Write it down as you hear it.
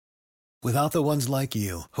Without the ones like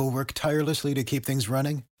you, who work tirelessly to keep things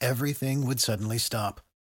running, everything would suddenly stop.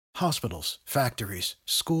 Hospitals, factories,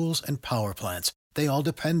 schools, and power plants, they all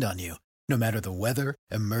depend on you. No matter the weather,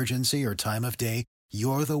 emergency, or time of day,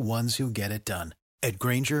 you're the ones who get it done. At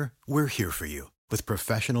Grainger, we're here for you with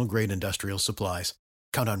professional-grade industrial supplies.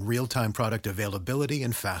 Count on real-time product availability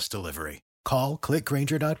and fast delivery. Call,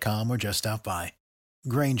 clickgrainger.com, or just stop by.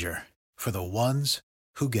 Grainger, for the ones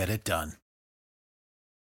who get it done.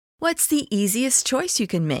 What's the easiest choice you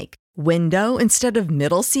can make? Window instead of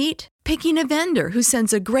middle seat? Picking a vendor who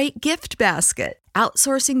sends a great gift basket?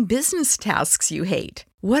 Outsourcing business tasks you hate?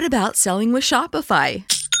 What about selling with Shopify?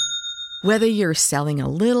 Whether you're selling a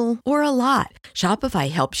little or a lot,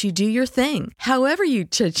 Shopify helps you do your thing, however you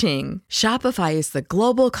cha-ching. Shopify is the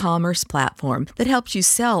global commerce platform that helps you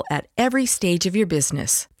sell at every stage of your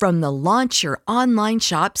business. From the launch your online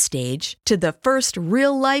shop stage to the first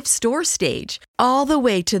real-life store stage, all the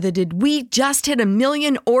way to the did we just hit 1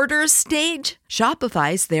 million orders stage.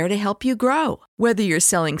 Shopify's there to help you grow. Whether you're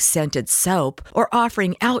selling scented soap or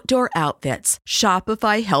offering outdoor outfits,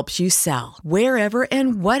 Shopify helps you sell. Wherever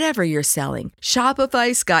and whatever you're selling,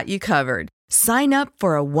 Shopify's got you covered. Sign up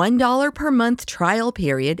for a $1 per month trial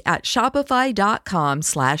period at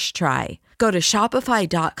shopify.com/try. Go to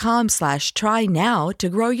shopify.com/try now to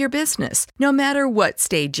grow your business, no matter what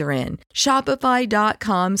stage you're in.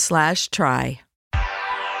 Shopify.com/try.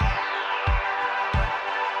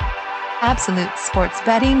 Absolute sports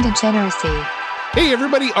betting degeneracy. Hey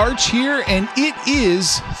everybody, Arch here, and it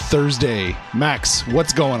is Thursday. Max,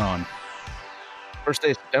 what's going on? First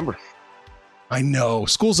day of September. I know.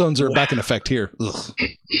 School zones are back in effect here. Ugh.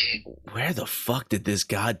 Where the fuck did this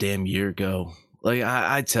goddamn year go? Like,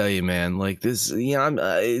 I tell you, man, like this, you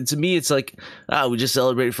know, to me, it's like, we just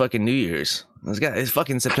celebrated fucking New Year's. It's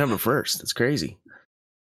fucking September 1st. It's crazy.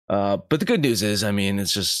 But the good news is, I mean,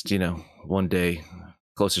 it's just, you know, one day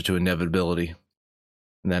closer to inevitability.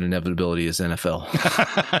 And that inevitability is NFL.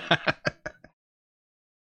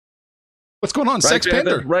 What's going on, right, Sex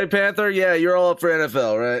Panther? Right, Panther? Yeah, you're all up for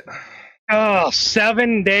NFL, right? Oh,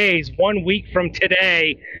 7 days, 1 week from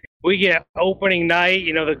today, we get opening night.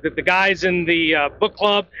 You know, the guys in the book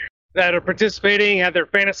club that are participating had their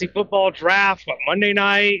fantasy football draft Monday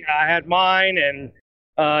night. I had mine. And,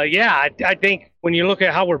 I think when you look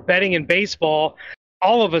at how we're betting in baseball,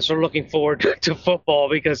 all of us are looking forward to football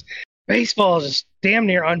because baseball is just damn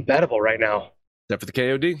near unbettable right now. Except for the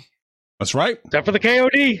KOD. That's right. Except for the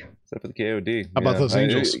KOD. Except for the KOD. How about those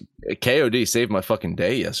Angels? KOD saved my fucking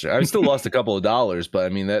day yesterday. I still lost a couple of dollars, but I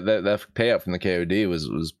mean that payout from the KOD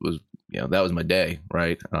was you know, that was my day,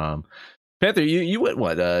 right? Panther, you went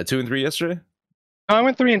what 2-3 yesterday? I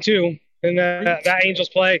went 3-2, and that Angels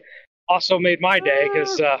play also made my day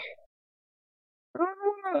because. I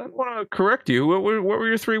want to correct you. What were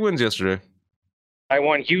your 3 wins yesterday? I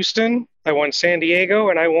won Houston, I won San Diego,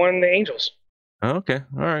 and I won the Angels. Oh, okay,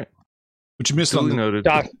 all right. But you missed on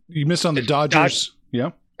you missed on the Dodgers.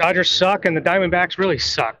 Yeah. Dodgers suck, and the Diamondbacks really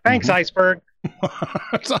suck. Thanks, Iceberg. You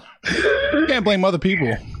can't blame other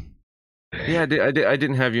people. Yeah, I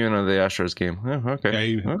didn't have you in on the Astros game. Oh,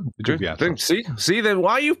 okay. Yeah, good. See, then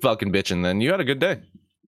why are you fucking bitching? Then you had a good day.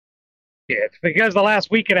 Yeah, it's because the last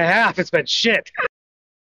week and a half it's been shit.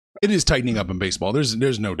 It is tightening up in baseball.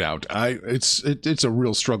 There's no doubt. It's a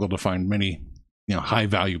real struggle to find many, you know, high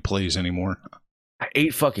value plays anymore. I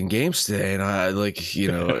 8 fucking games today, and I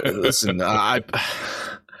listen. I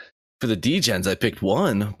for the D-gens I picked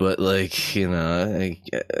 1, but like, you know, it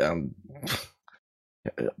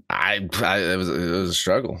was a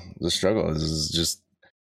struggle. It was a struggle. It was just,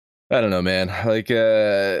 I don't know, man. Like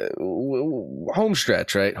home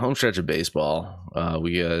stretch, right? Home stretch of baseball.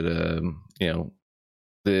 We got you know.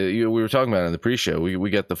 We were talking about it in the pre-show.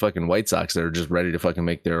 We got the fucking White Sox that are just ready to fucking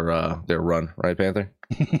make their run, right, Panther?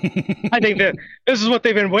 I think that this is what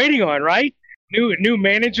they've been waiting on, right? New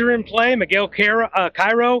manager in play. Miguel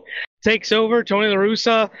Cairo takes over. Tony La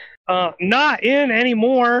Russa not in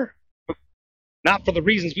anymore. Not for the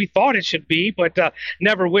reasons we thought it should be, but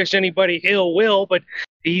never wish anybody ill will. But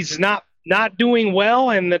he's not doing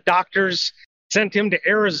well, and the doctors sent him to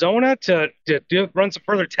Arizona to run some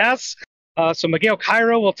further tests. So Miguel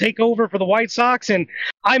Cairo will take over for the White Sox, and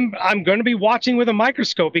I'm going to be watching with a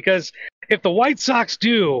microscope because if the White Sox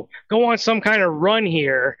do go on some kind of run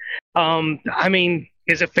here, I mean,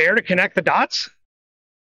 is it fair to connect the dots?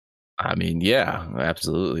 I mean, yeah,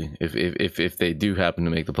 absolutely. If they do happen to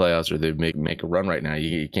make the playoffs or they make a run right now,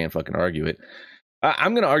 you can't fucking argue it.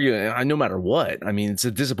 I'm going to argue no matter what. I mean, it's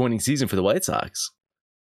a disappointing season for the White Sox.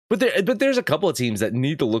 But there's a couple of teams that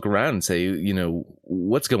need to look around and say,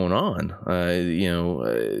 what's going on?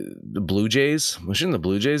 The Blue Jays. Well, shouldn't the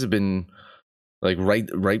Blue Jays have been like right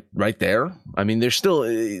there? I mean, they're still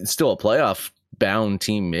a playoff bound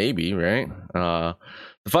team, maybe, right? The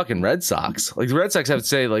fucking Red Sox. Like the Red Sox have to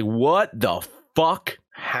say, like, what the fuck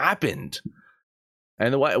happened?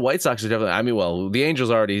 And the White Sox are definitely. I mean, well, the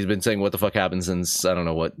Angels already has been saying what the fuck happened since I don't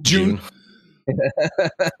know what June.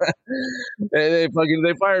 they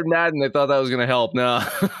fired Madden. They thought that was gonna help. No,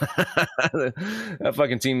 that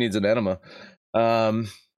fucking team needs an enema. I'm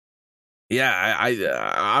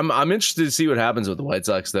interested to see what happens with the White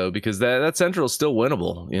Sox though, because that Central is still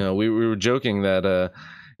winnable. We were joking that it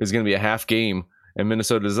was gonna be a half game. And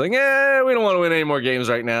Minnesota's like, we don't want to win any more games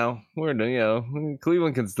right now.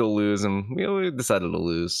 Cleveland can still lose, and we decided to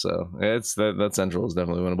lose. So it's that Central is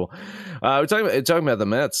definitely winnable. We're talking about the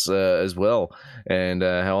Mets as well, and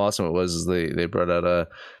how awesome it was. They brought out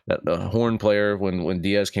that horn player when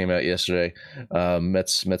Diaz came out yesterday.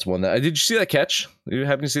 Mets won that. Did you see that catch? Did you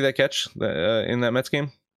happen to see that catch in that Mets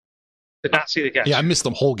game? Did not see the catch. Yeah, I missed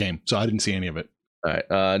the whole game, so I didn't see any of it. All right.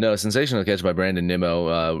 No, sensational catch by Brandon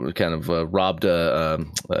Nimmo. Kind of robbed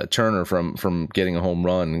Turner from getting a home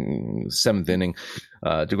run. 7th inning.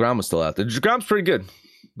 DeGrom was still out there. DeGrom's pretty good.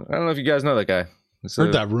 I don't know if you guys know that guy.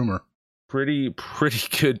 Heard that rumor. Pretty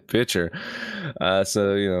good pitcher. Mets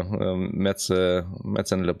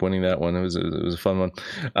ended up winning that one. It was a fun one.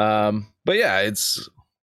 But yeah, it's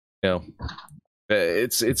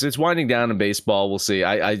winding down in baseball. We'll see.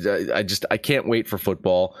 I can't wait for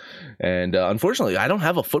football, and unfortunately, I don't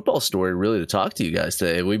have a football story really to talk to you guys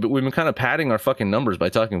today. We've been kind of padding our fucking numbers by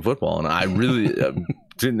talking football, and I really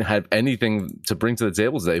didn't have anything to bring to the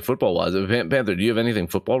table today, football wise. Panther, do you have anything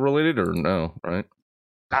football related or no? Right?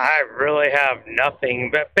 I really have nothing.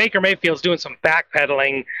 But Baker Mayfield's doing some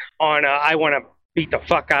backpedaling on I want to beat the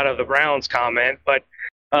fuck out of the Browns comment, but.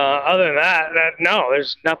 Other than that, no,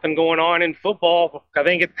 there's nothing going on in football. I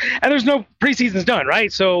think and there's no preseason's done, right?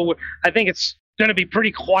 So I think it's going to be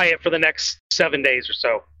pretty quiet for the next 7 days or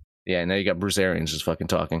so. Yeah, now you got Bruce Arians just fucking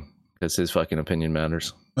talking because his fucking opinion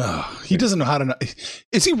matters. He doesn't know how to.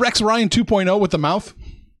 Is he Rex Ryan 2.0 with the mouth?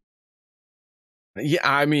 Yeah,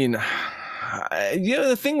 I mean,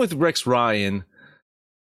 the thing with Rex Ryan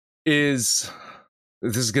is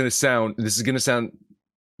this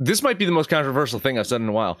might be the most controversial thing I've said in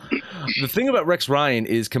a while. The thing about Rex Ryan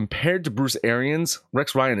is, compared to Bruce Arians,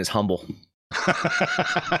 Rex Ryan is humble.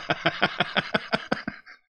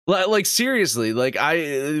 Like seriously, like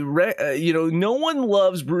no one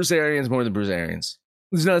loves Bruce Arians more than Bruce Arians.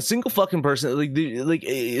 There's not a single fucking person. Like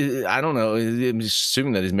I don't know. I'm just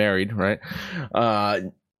assuming that he's married, right?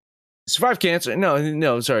 Survived cancer.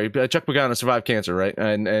 No, sorry. Chuck Pagano survived cancer, right?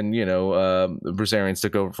 And Bruce Arians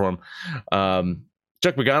took over for him.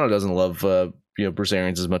 Chuck Pagano doesn't love Bruce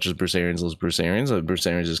Arians as much as Bruce Arians loves Bruce Arians. Bruce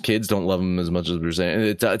Arians' kids don't love him as much as Bruce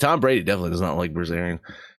Arians. Tom Brady definitely does not like Bruce Arians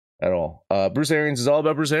at all. Bruce Arians is all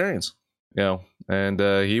about Bruce Arians, and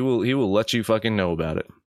he will let you fucking know about it.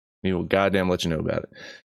 He will goddamn let you know about it.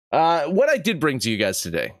 What I did bring to you guys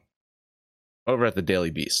today over at the Daily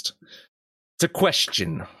Beast, it's a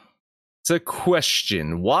question.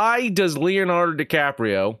 Why does Leonardo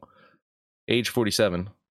DiCaprio, age 47?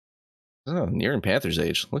 Oh, nearing Panther's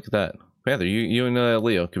age. Look at that. Panther, you and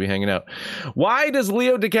Leo could be hanging out. Why does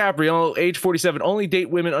Leo DiCaprio, age 47, only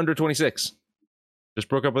date women under 26? Just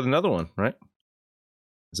broke up with another one, right?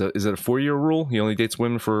 Is it a 4-year rule? He only dates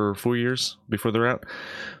women for 4 years before they're out?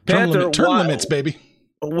 Panther, term limits, baby.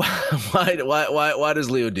 Why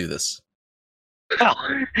does Leo do this? Well,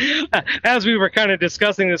 as we were kind of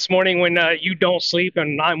discussing this morning when you don't sleep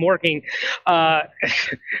and I'm working,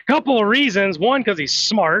 couple of reasons. One, because he's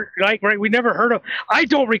smart. Right? We never heard of. I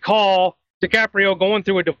don't recall DiCaprio going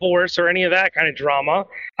through a divorce or any of that kind of drama.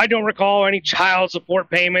 I don't recall any child support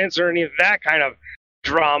payments or any of that kind of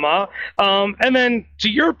drama. And then to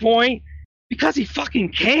your point, because he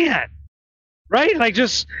fucking can. Right? Like,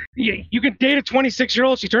 just you can date a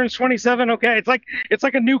 26-year-old. She turns 27. Okay, it's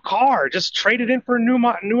like a new car. Just trade it in for a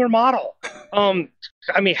newer model. I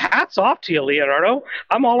mean, hats off to you, Leonardo.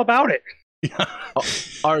 I'm all about it. Yeah.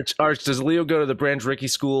 Arch, does Leo go to the Branch Rickey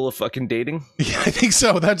School of fucking dating? Yeah, I think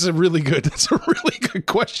so. That's a really good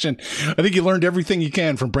question. I think he learned everything he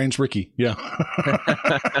can from Branch Rickey. Yeah.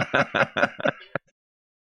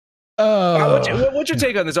 What's your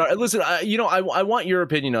take on this? Listen, I want your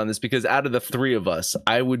opinion on this, because out of the three of us,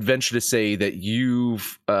 I would venture to say that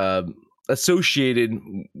you've associated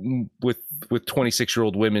with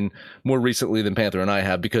 26-year-old women more recently than Panther and I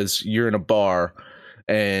have, because you're in a bar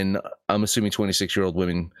and I'm assuming 26-year-old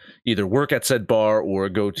women either work at said bar or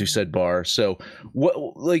go to said bar. So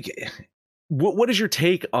what is your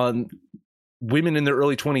take on women in their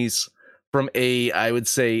early 20s from I would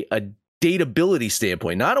say a dateability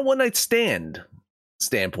standpoint, not a one night stand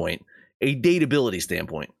standpoint, a dateability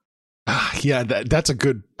standpoint? Yeah, that's a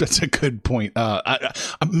good point. I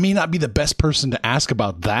may not be the best person to ask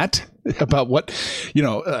about that, about what,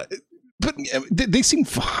 but they seem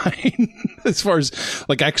fine as far as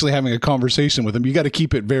like actually having a conversation with them. You got to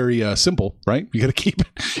keep it very simple, right? You got to keep it.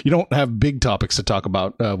 You don't have big topics to talk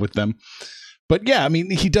about with them. But yeah, I mean,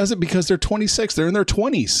 he does it because they're 26. They're in their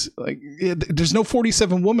 20s. Like, there's no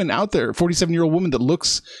 47-year-old woman that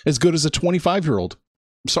looks as good as a 25-year-old.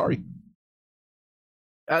 I'm sorry.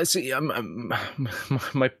 See,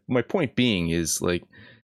 my point being is like,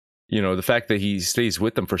 the fact that he stays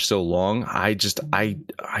with them for so long. I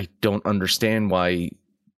don't understand why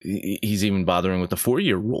he's even bothering with the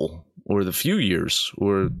 4-year rule or the few years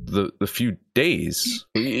or the few days.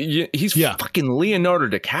 He's fucking Leonardo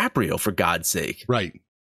DiCaprio, for God's sake. Right.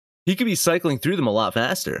 He could be cycling through them a lot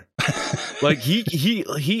faster. Like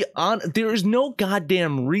there is no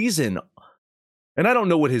goddamn reason. And I don't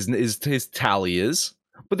know what his tally is,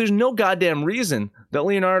 but there's no goddamn reason that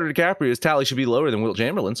Leonardo DiCaprio's tally should be lower than Wilt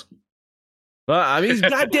Chamberlain's. I mean, he's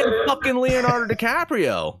goddamn fucking Leonardo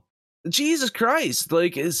DiCaprio. Jesus Christ.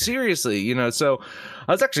 Like, seriously, so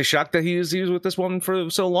I was actually shocked that he was with this woman for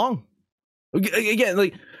so long. Again,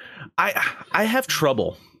 like, I have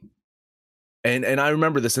trouble. And I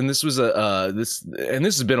remember this, and this was this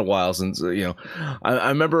has been a while since, I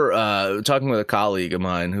remember talking with a colleague of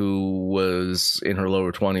mine who was in her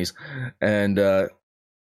lower 20s, and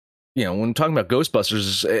when talking about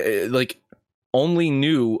Ghostbusters, like, only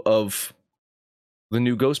knew of the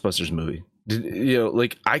new Ghostbusters movie.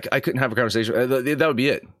 Like, I couldn't have a conversation. That would be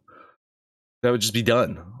it. That would just be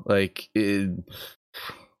done. Like, I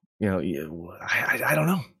don't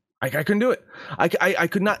know. I couldn't do it. I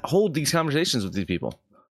could not hold these conversations with these people.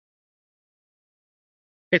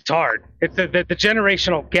 It's hard. It's the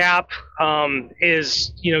generational gap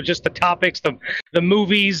is, just the topics, the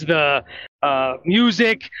movies, the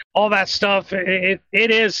music, all that stuff. It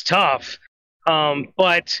is tough.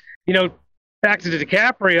 But, back to the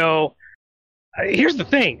DiCaprio, here's the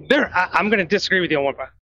thing. I'm going to disagree with you on one part.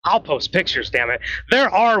 I'll post pictures, damn it. There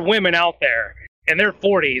are women out there in their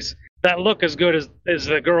 40s that look as good as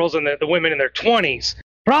the girls and the women in their 20s.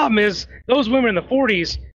 Problem is, those women in the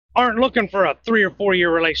 40s aren't looking for a 3 or 4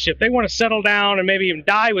 year relationship. They want to settle down and maybe even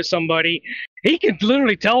die with somebody. He can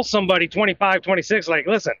literally tell somebody 25, 26, like,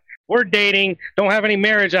 listen, we're dating, don't have any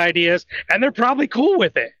marriage ideas, and they're probably cool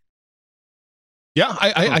with it. Yeah,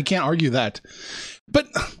 I can't argue that. But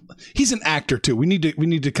he's an actor too. We need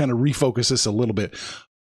to kind of refocus this a little bit.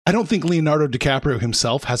 I don't think Leonardo DiCaprio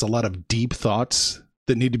himself has a lot of deep thoughts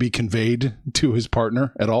that need to be conveyed to his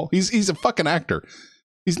partner at all. He's a fucking actor.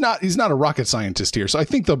 He's not a rocket scientist here. So I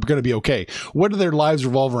think they're going to be okay. What do their lives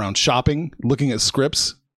revolve around? Shopping, looking at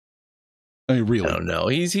scripts? I mean, really? No.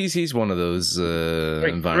 He's one of those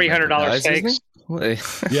 $300 steaks.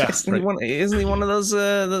 Yeah, isn't he one of those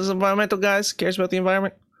environmental guys? Cares about the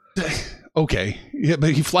environment. Okay, yeah,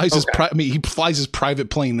 but he flies his private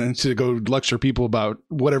plane to go lecture people about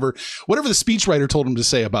whatever the speechwriter told him to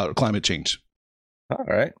say about climate change. All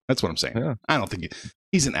right, that's what I'm saying. Yeah. I don't think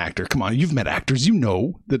he's an actor. Come on, you've met actors,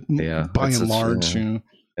 that by and large.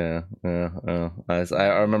 Yeah. I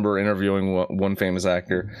remember interviewing one famous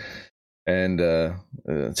actor, and so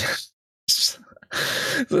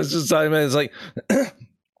it's just talking about, it's like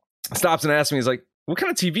stops and asks me, he's like, what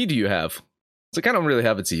kind of TV do you have? It's like, I don't really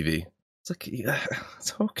have a TV. It's like, yeah,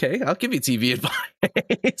 it's okay, I'll give you TV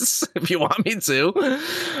advice if you want me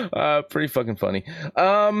to. Pretty fucking funny.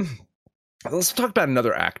 Let's talk about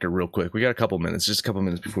another actor real quick. We got just a couple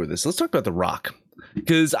minutes before this. Let's talk about The Rock,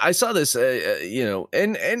 because I saw this, and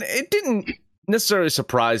it didn't necessarily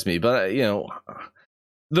surprise me, but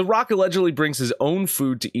The Rock allegedly brings his own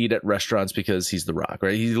food to eat at restaurants because he's The Rock,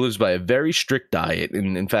 right? He lives by a very strict diet.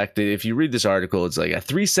 And in fact, if you read this article, it's like at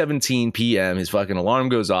 3:17 p.m., his fucking alarm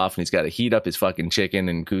goes off and he's got to heat up his fucking chicken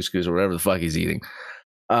and couscous or whatever the fuck he's eating.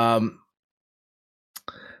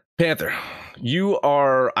 Panther, you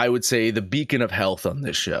are, I would say, the beacon of health on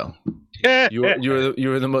this show.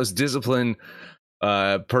 You're the most disciplined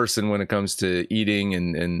person when it comes to eating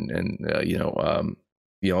and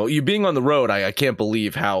you being on the road. I can't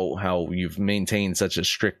believe how you've maintained such a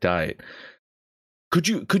strict diet. Could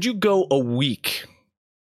you go a week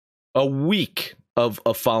of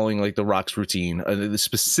following like The Rock's routine,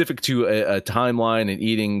 specific to a timeline and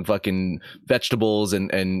eating fucking vegetables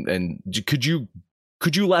and could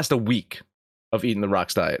you last a week of eating the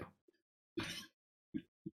Rock's diet?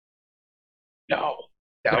 No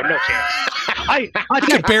chance. I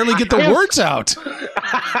can barely get the words out.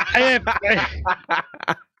 If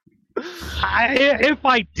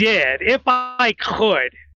I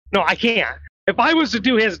could, no, I can't. If I was to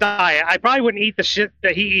do his diet, I probably wouldn't eat the shit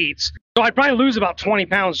that he eats. So I'd probably lose about 20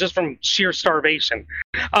 pounds just from sheer starvation.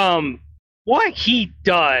 What he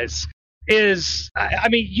does is, I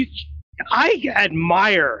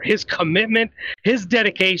admire his commitment, his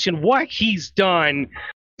dedication, what he's done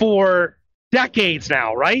for decades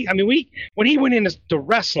now, right? I mean, when he went into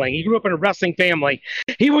wrestling, he grew up in a wrestling family.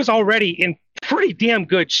 He was already in pretty damn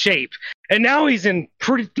good shape, and now he's in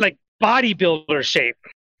pretty like bodybuilder shape.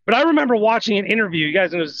 But I remember watching an interview. You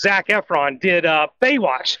guys know Zac Efron did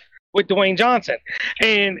Baywatch with Dwayne Johnson,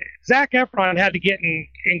 and Zac Efron had to get in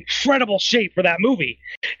incredible shape for that movie.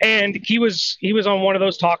 And he was on one of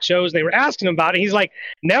those talk shows. And they were asking him about it. He's like,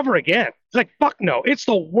 never again. He's like, fuck no. It's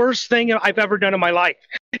the worst thing I've ever done in my life.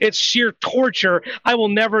 It's sheer torture. I will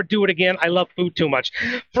never do it again. I love food too much.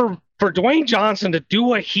 For Dwayne Johnson to do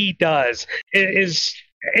what he does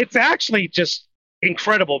it's actually just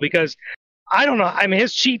incredible, because I don't know. I mean,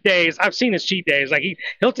 his cheat days, I've seen his cheat days. Like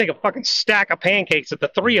he'll take a fucking stack of pancakes that the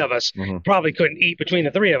three of us probably couldn't eat between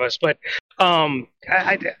the three of us. But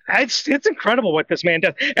it's incredible what this man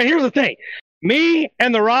does. And here's the thing. Me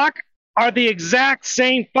and The Rock are the exact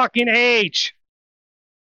same fucking age.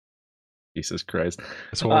 Jesus Christ.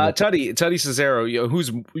 Tuddy Cesaro,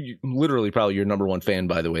 who's literally probably your number one fan,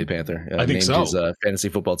 by the way, Panther. I think so. His fantasy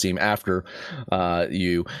football team after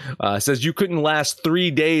you. Says you couldn't last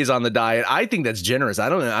 3 days on the diet. I think that's generous. I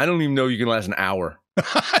don't even know you can last an hour.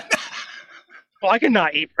 Well, I could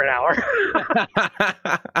not eat for an hour.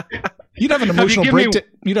 You'd have an emotional breakdown.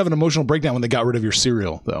 You'd have an emotional breakdown when they got rid of your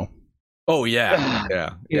cereal, though. Oh yeah.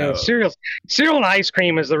 Cereal and ice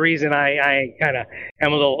cream is the reason I kind of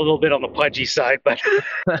am a little bit on the pudgy side, but.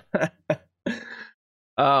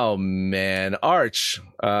 Oh man, Arch,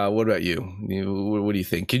 what about you? What do you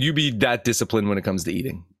think? Can you be that disciplined when it comes to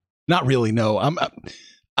eating? Not really. No, I'm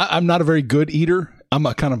not a very good eater. I'm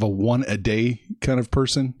a kind of a one a day kind of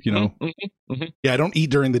person. You know. Mm-hmm. Yeah, I don't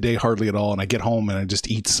eat during the day hardly at all, and I get home and I just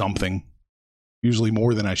eat something, usually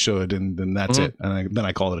more than I should, and then that's it, and then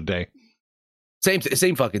I call it a day.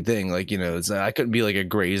 Same fucking thing. Like, I couldn't be like a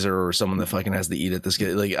grazer or someone that fucking has to eat at this.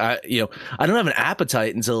 Like, I don't have an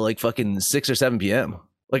appetite until like fucking 6 or 7 p.m.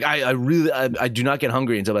 Like, I really do not get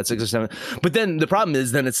hungry until about 6 or 7. But then the problem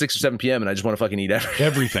is then it's 6 or 7 p.m. and I just want to fucking eat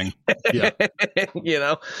everything.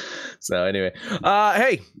 Yeah. So anyway,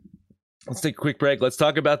 hey, let's take a quick break. Let's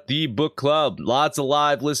talk about the book club. Lots of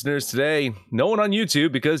live listeners today. No one on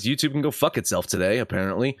YouTube, because YouTube can go fuck itself today,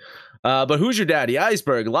 apparently. But who's your daddy?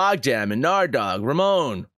 Iceberg, Logjam, and Nardog,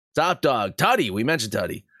 Ramon, Top Dog, Tuddy. We mentioned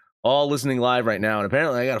Tuddy. All listening live right now. And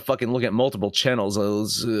apparently I got to fucking look at multiple channels.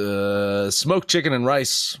 Smoked chicken and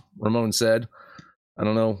rice, Ramon said. I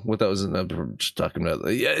don't know what that was just talking about.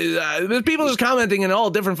 There's people just commenting in all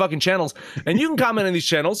different fucking channels. And you can comment on these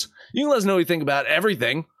channels. You can let us know what you think about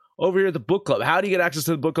everything over here at the book club. How do you get access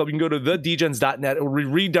to the book club? You can go to thedgens.net. It will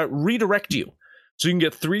redirect you. So you can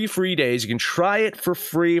get 3 free days. You can try it for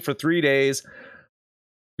free for 3 days.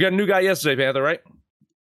 We got a new guy yesterday, Panther, right?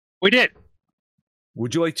 We did.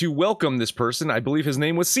 Would you like to welcome this person? I believe his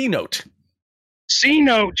name was C-Note.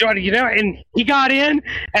 C-Note, Johnny, and he got in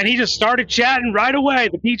and he just started chatting right away.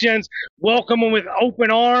 The DGens welcome him with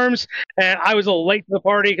open arms. And I was a little late to the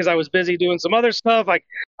party because I was busy doing some other stuff.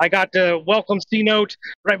 I got to welcome C-Note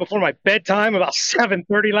right before my bedtime, about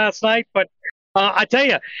 7:30 last night. But I tell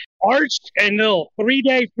you, Arch and little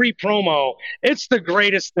 3-day free promo, it's the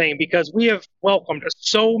greatest thing, because we have welcomed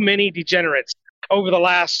so many degenerates over the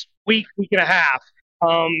last week and a half.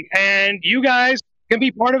 And you guys can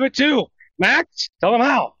be part of it too. Max, tell them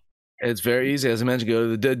how. It's very easy. As I mentioned,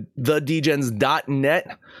 go to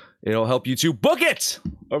thedgens.net. It'll help you to book it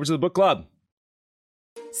over to the book club.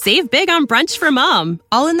 Save big on brunch for mom,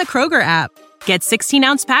 all in the Kroger app. Get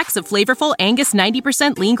 16-ounce packs of flavorful Angus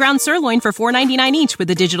 90% lean ground sirloin for $4.99 each with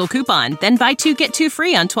a digital coupon. Then buy 2, get 2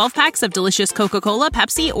 free on 12 packs of delicious Coca-Cola,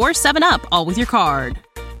 Pepsi, or 7-Up, all with your card.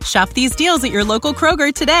 Shop these deals at your local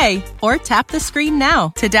Kroger today, or tap the screen now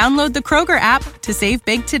to download the Kroger app to save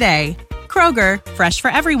big today. Kroger, fresh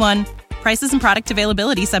for everyone. Prices and product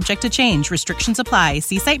availability subject to change. Restrictions apply.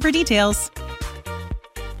 See site for details.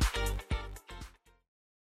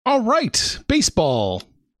 All right, baseball.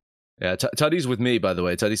 Yeah, Tuddy's with me, by the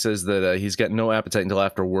way. Tuddy says that he's got no appetite until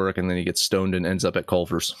after work, and then he gets stoned and ends up at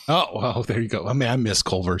Culver's. Oh, well, there you go. I mean, I miss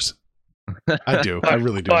Culver's. I do. I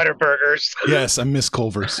really do. Butterburgers. Yes, I miss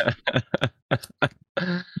Culver's.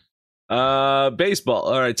 Baseball.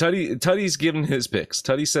 All right, Tuddy's giving his picks.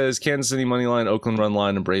 Tuddy says Kansas City money line, Oakland run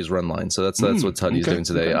line, and Braves run line. So that's what Tuddy's doing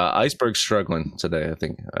today. Iceberg's struggling today, I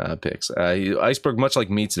think. Picks. Iceberg much like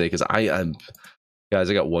me today because I'm guys.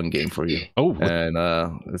 I got one game for you. Oh, and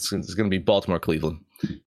it's going to be Baltimore Cleveland.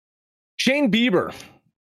 Shane Bieber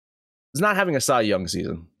is not having a Cy Young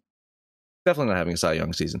season. Definitely not having a Cy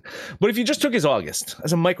Young season. But if you just took his August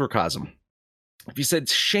as a microcosm, if you said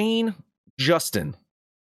Shane, Justin,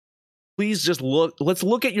 please just let's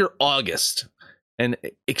look at your August and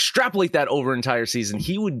extrapolate that over an entire season.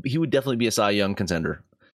 He would definitely be a Cy Young contender.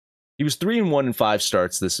 He was 3-1 in 5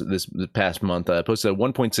 starts this past month. Posted a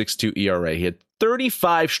 1.62 ERA. He had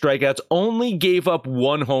 35 strikeouts, only gave up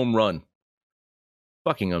 1 home run.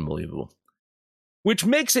 Fucking unbelievable. Which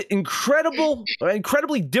makes it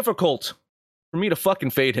incredibly difficult for me to fucking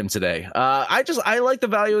fade him today. I like the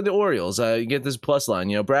value of the Orioles. You get this plus line.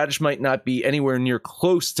 You know, Bradish might not be anywhere near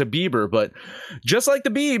close to Bieber, but just like the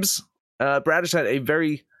Biebs, Bradish had a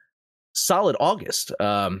very solid August.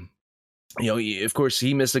 Of course,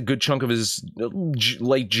 he missed a good chunk of his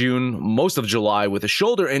late June, most of July with a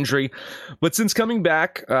shoulder injury. But since coming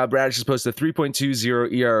back, Bradish has posted a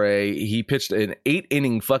 3.20 ERA. He pitched an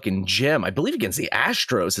 8-inning fucking gem, I believe, against the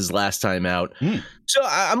Astros his last time out. So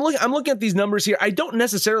I'm looking at these numbers here. I don't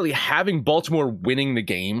necessarily having Baltimore winning the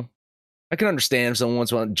game. I can understand if someone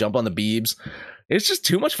wants to jump on the Biebs. It's just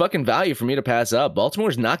too much fucking value for me to pass up.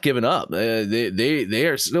 Baltimore's not giving up. They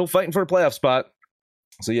are still fighting for a playoff spot.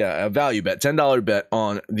 So yeah, a value bet, $10 bet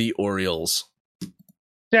on the Orioles.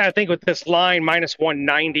 Yeah, I think with this line, minus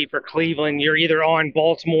 190 for Cleveland, you're either on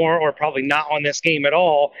Baltimore or probably not on this game at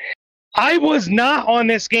all. I was not on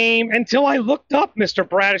this game until I looked up Mr.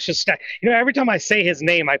 Bradish's stat. You know, every time I say his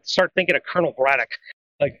name, I start thinking of Colonel Braddock,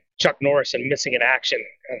 like Chuck Norris and Missing in Action.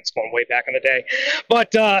 It's going way back in the day.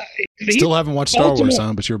 But still haven't watched Star Wars,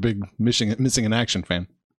 huh? But you're a big Missing in Action fan.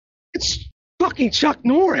 It's fucking Chuck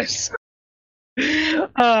Norris.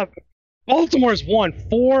 Baltimore's won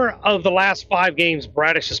 4 of the last 5 games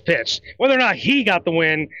Bradish has pitched. Whether or not he got the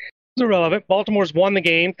win is irrelevant. Baltimore's won the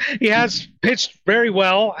game. He has pitched very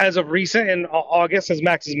well as of recent in August, as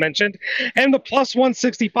Max has mentioned. And the plus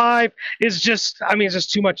 165 is just, it's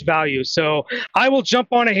just too much value. So I will jump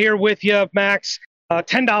on it here with you, Max.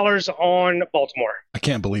 $10 on Baltimore. I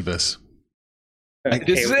can't believe this.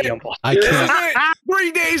 This is it. I can't.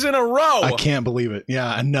 3 days in a row. I can't believe it.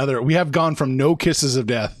 Yeah, another. We have gone from no kisses of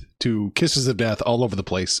death to kisses of death all over the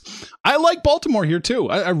place. I like Baltimore here too.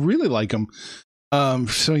 I really like them.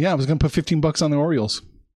 So yeah, I was gonna put $15 on the Orioles.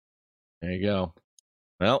 There you go.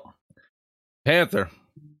 Well, Panther.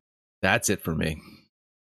 That's it for me.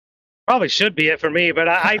 Probably should be it for me, but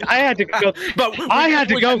I had to go. But I had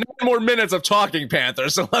to go. 9 more minutes of talking Panther,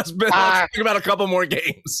 so let's talk about a couple more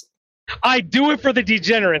games. I do it for the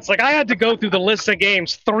degenerates. Like, I had to go through the list of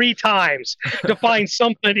games 3 times to find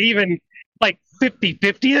something even like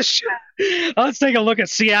 50-50-ish. Let's take a look at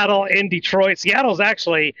Seattle and Detroit. Seattle's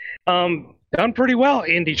actually done pretty well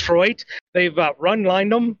in Detroit. They've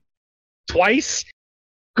run-lined them twice.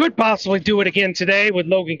 Could possibly do it again today with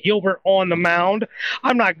Logan Gilbert on the mound.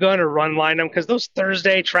 I'm not going to run-line them because those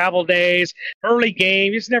Thursday travel days, early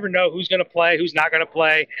game, you just never know who's going to play, who's not going to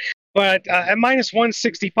play. But at minus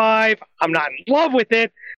 165, I'm not in love with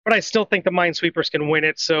it, but I still think the Minesweepers can win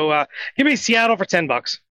it. So give me Seattle for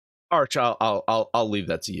 $10. Arch, I'll leave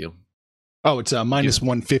that to you. Oh, it's minus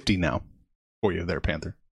 150 now for you there,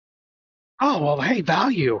 Panther. Oh, well, hey,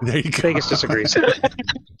 value. There you go. Vegas disagrees.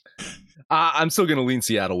 I'm still going to lean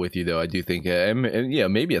Seattle with you, though. I do think,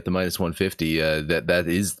 maybe at the minus 150, that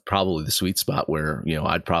is probably the sweet spot where,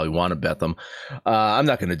 I'd probably want to bet them. I'm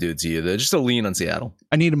not going to do it to you, though. Just a lean on Seattle.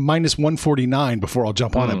 I need a minus 149 before I'll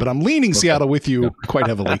jump on it, but I'm leaning Seattle with you quite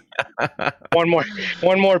heavily. One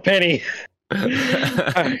more penny.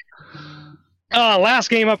 Last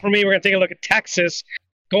game up for me, we're going to take a look at Texas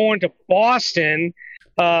going to Boston.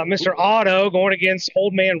 Mr. Otto going against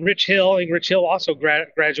old man Rich Hill. I think Rich Hill also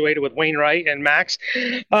graduated with Wainwright and Max.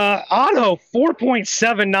 Otto,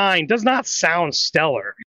 4.79 does not sound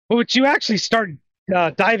stellar. But you actually start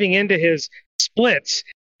diving into his splits,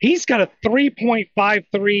 he's got a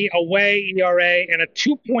 3.53 away ERA and a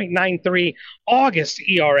 2.93 August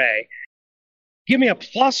ERA. Give me a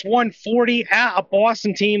plus 140 at a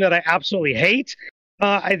Boston team that I absolutely hate.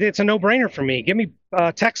 It's a no-brainer for me. Give me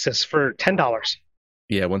Texas for $10.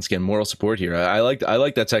 Yeah, once again, moral support here. I like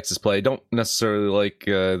that Texas play. I don't necessarily like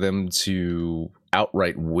them to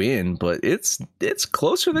outright win, but it's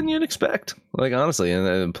closer than you'd expect. Like, honestly,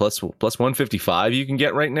 and plus 155 you can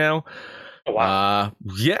get right now. Oh, wow.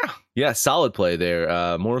 Yeah, solid play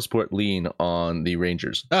there. Moral Support lean on the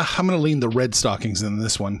Rangers. I'm going to lean the Red Stockings in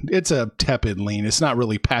this one. It's a tepid lean. It's not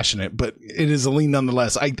really passionate, but it is a lean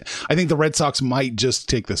nonetheless. I think the Red Sox might just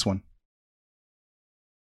take this one.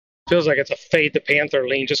 Feels like it's a fade the Panther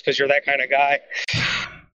lean just because you're that kind of guy.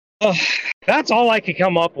 That's all I could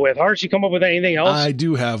come up with. Hart, you come up with anything else? I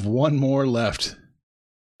do have one more left.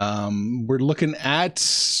 We're looking at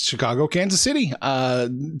Chicago, Kansas City.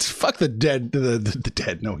 Fuck the dead. The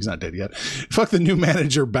dead. No, he's not dead yet. Fuck the new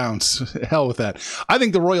manager bounce. Hell with that. I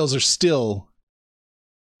think the Royals are still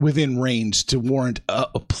within range to warrant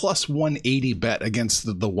a plus 180 bet against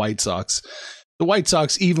the White Sox. The White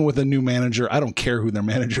Sox, even with a new manager, I don't care who their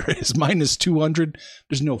manager is, minus 200.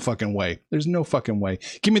 There's no fucking way. There's no fucking way.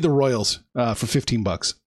 Give me the Royals for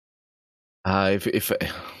 $15.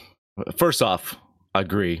 First off, I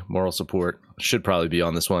agree. Moral Support should probably be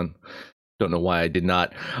on this one. Don't know why I did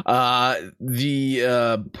not.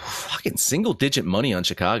 The fucking single digit money on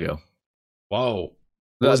Chicago. Whoa.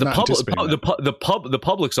 The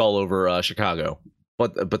public's all over Chicago,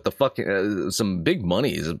 but the fucking some big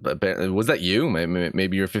money. Was that you?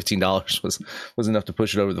 Maybe your $15 was enough to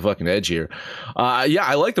push it over the fucking edge here. Yeah,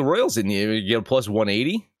 I like the Royals. And you get a plus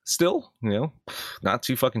 180 still. Not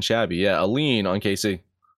too fucking shabby. Yeah, a lean on KC.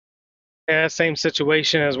 Yeah, same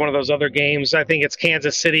situation as one of those other games. I think it's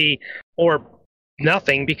Kansas City or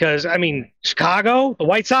nothing because, I mean, Chicago, the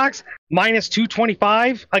White Sox, minus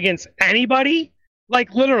 225 against anybody?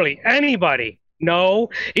 Like, literally anybody. No.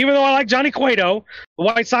 Even though I like Johnny Cueto, the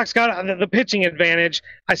White Sox got the pitching advantage.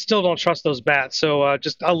 I still don't trust those bats. So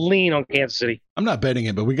just a lean on Kansas City. I'm not betting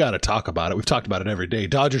it, but we got to talk about it. We've talked about it every day.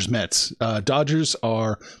 Dodgers, Mets. Dodgers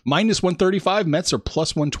are minus 135. Mets are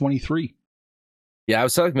plus 123. Yeah, I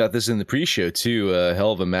was talking about this in the pre-show too.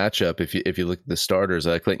 Hell of a matchup. If you look at the starters,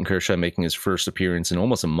 Clayton Kershaw making his first appearance in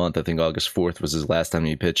almost a month. I think August 4th was his last time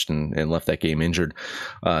he pitched and left that game injured.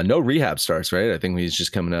 No rehab starts, right? I think he's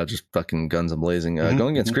just coming out just fucking guns and blazing.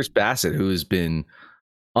 Going against Chris Bassett, who has been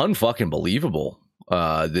unfucking believable.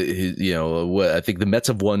 I think the Mets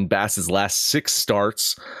have won Bassett's last 6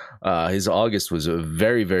 starts. His August was a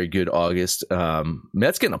very, very good August.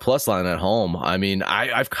 Mets getting a plus line at home. I mean,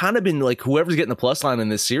 I've kind of been like, whoever's getting the plus line in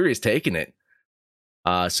this series taking it.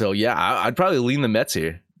 So yeah, I'd probably lean the Mets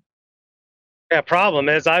here. Yeah, problem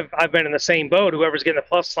is I've been in the same boat. Whoever's getting the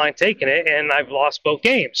plus line taking it, and I've lost both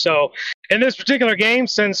games. So in this particular game,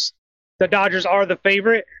 since the Dodgers are the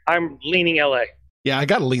favorite, I'm leaning LA. Yeah, I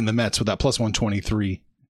got to lean the Mets with that plus 123.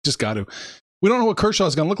 Just got to. We don't know what Kershaw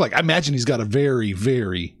is going to look like. I imagine he's got a very,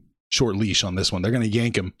 very short leash on this one. They're going to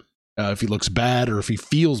yank him if he looks bad or if he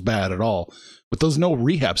feels bad at all. With those no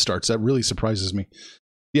rehab starts, that really surprises me.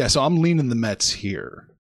 Yeah, so I'm leaning the Mets here.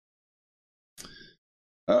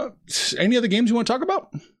 Any other games you want to talk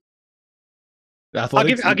about?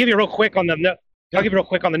 I'll give you real quick on the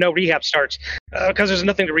no rehab starts because there's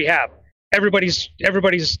nothing to rehab. Everybody's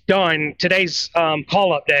done. Today's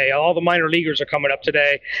call-up day. All the minor leaguers are coming up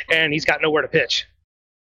today, and he's got nowhere to pitch.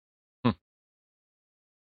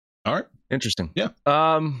 All right. Interesting. Yeah.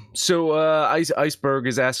 So Iceberg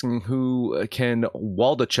is asking who Ken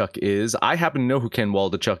Waldichuk is. I happen to know who Ken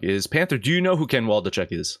Waldichuk is. Panther, do you know who Ken Waldichuk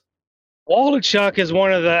is? Waldichuk is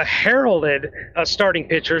one of the heralded starting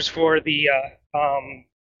pitchers for the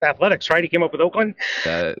Athletics, right? He came up with Oakland. He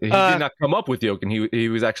did not come up with the Oakland. He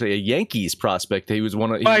was actually a Yankees prospect. He was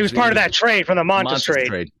one of. He was part of that trade from the Montes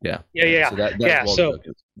trade. Yeah. So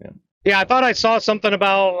I thought I saw something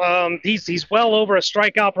about he's well over a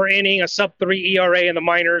strikeout per inning, a sub-3 ERA in the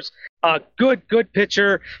minors. Good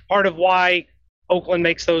pitcher. Part of why Oakland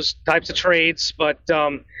makes those types of trades. But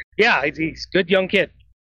he's a good young kid.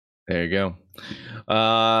 There you go.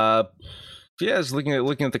 Yeah, I was looking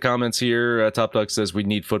at the comments here. Top Dog says we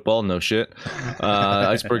need football. No shit.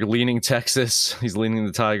 Iceberg leaning Texas. He's leaning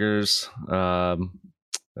the Tigers.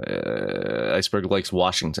 Iceberg likes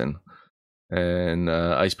Washington. And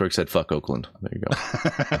Iceberg said fuck Oakland. There you go.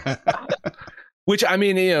 Which, I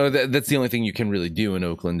mean, that's the only thing you can really do in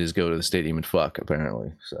Oakland is go to the stadium and fuck,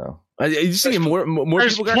 apparently. So you see more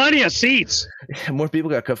there's people plenty of seats. More people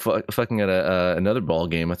got fucking at another ball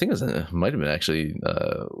game. I think it might have been actually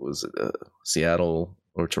was it Seattle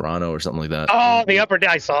or Toronto or something like that. Oh, the Upper Deck.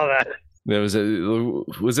 I saw that. There was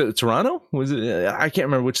it Toronto? Was it? I can't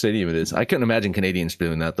remember which stadium it is. I couldn't imagine Canadians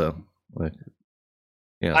doing that though.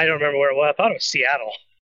 Yeah, I don't remember where it was. I thought it was Seattle.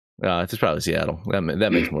 It's probably Seattle.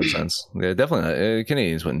 That makes more sense. Yeah, definitely not.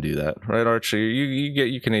 Canadians wouldn't do that, right, Arch?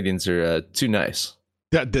 You Canadians are too nice.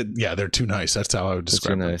 Yeah, they're too nice. That's how I would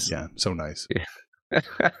describe them. Nice. Yeah, so nice. Yeah.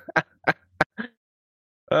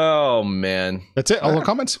 Oh man, that's it. All the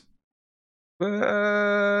comments.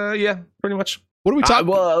 Yeah, pretty much. What are we talking?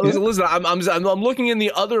 Listen, I'm looking in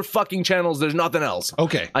the other fucking channels. There's nothing else.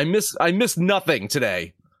 Okay. I missed nothing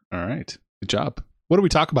today. All right. Good job. What do we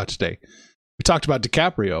talk about today? We talked about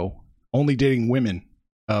DiCaprio only dating women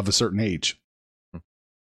of a certain age. I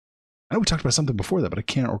know we talked about something before that, but I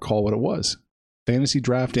can't recall what it was. Fantasy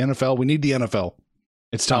draft, NFL. We need the NFL.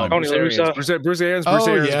 It's time. Bruce Arians. This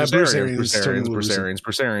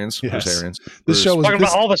show is talking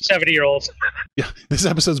about all the 70-year-olds. Yeah, this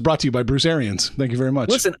episode is brought to you by Bruce Arians. Thank you very much.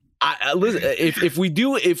 Listen, if we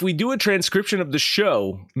do a transcription of the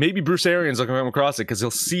show, maybe Bruce Arians will come across it because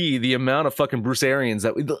he'll see the amount of fucking Bruce Arians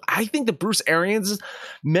I think the Bruce Arians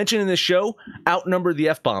mentioned in this show outnumber the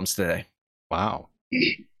F-bombs today. Wow.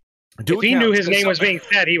 If he knew his name was being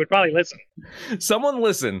said, he would probably listen. Someone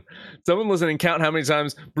listen and count how many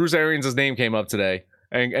times Bruce Arians' name came up today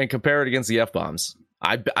and compare it against the F-bombs.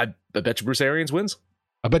 I bet you Bruce Arians wins.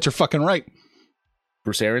 I bet you're fucking right.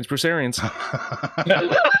 Bruce Arians. So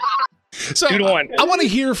 2-1. I want to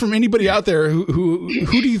hear from anybody out there who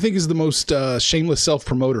do you think is the most shameless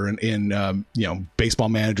self-promoter in baseball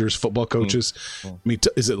managers, football coaches? I mean,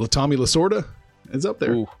 is it Tommy Lasorda? It's up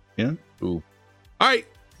there. Ooh. Yeah. Ooh. All right,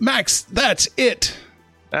 Max, that's it.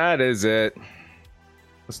 That is it.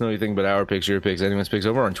 Let's know anything but our picks, your picks, anyone's picks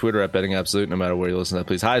over on Twitter at Betting Absolute. No matter where you listen to that,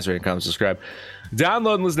 please highest rate, comment, subscribe.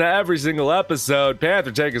 Download and listen to every single episode.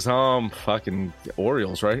 Panther, take us home. Fucking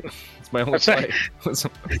Orioles, right? It's my only play.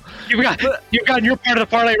 You've got your part of the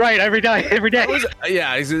parlay right every day.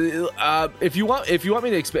 Yeah. If you want me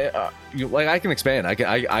to expand, I can expand.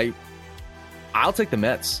 I'll take the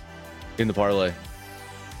Mets in the parlay.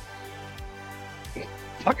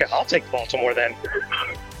 Fuck it, I'll take Baltimore then.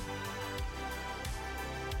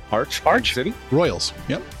 Arch City? Royals.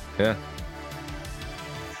 Yep. Yeah.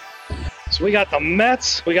 So we got the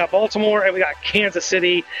Mets, we got Baltimore, and we got Kansas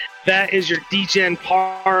City. That is your DGen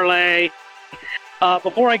parlay.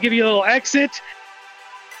 Before I give you a little exit,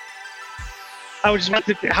 I would just want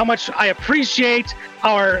to how much I appreciate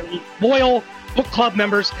our loyal book club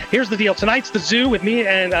members. Here's the deal. Tonight's the Zoo with me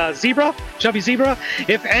and Chubby Zebra.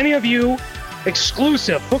 If any of you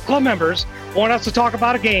exclusive book club members want us to talk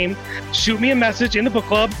about a game, shoot me a message in the book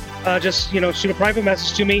club. Just shoot a private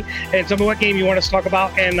message to me and tell me what game you want us to talk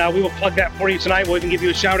about, and we will plug that for you tonight. We'll even give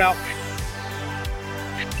you a shout out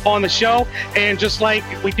on the show. And just like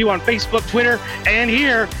we do on Facebook, Twitter, and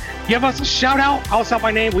here, give us a shout out, call us out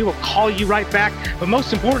by name. We will call you right back. But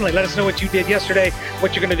most importantly, let us know what you did yesterday,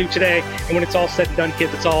 what you're going to do today, and when it's all said and done,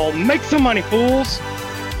 kids, it's all make some money, fools.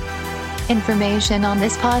 Information on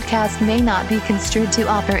this podcast may not be construed to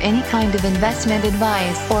offer any kind of investment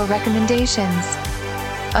advice or recommendations.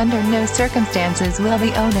 Under no circumstances will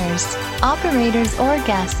the owners, operators, or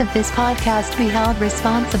guests of this podcast be held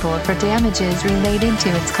responsible for damages relating to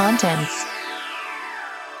its contents.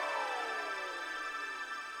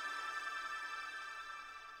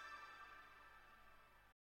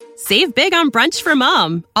 Save big on brunch for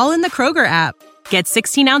mom, all in the Kroger app. Get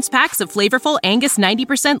 16-ounce packs of flavorful Angus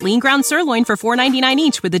 90% lean ground sirloin for $4.99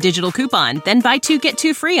 each with a digital coupon. Then buy 2, get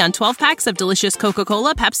 2 free on 12 packs of delicious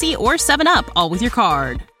Coca-Cola, Pepsi, or 7-Up, all with your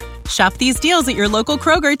card. Shop these deals at your local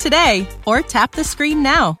Kroger today, or tap the screen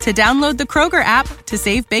now to download the Kroger app to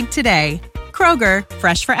save big today. Kroger,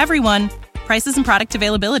 fresh for everyone. Prices and product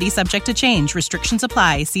availability subject to change. Restrictions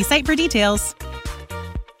apply. See site for details.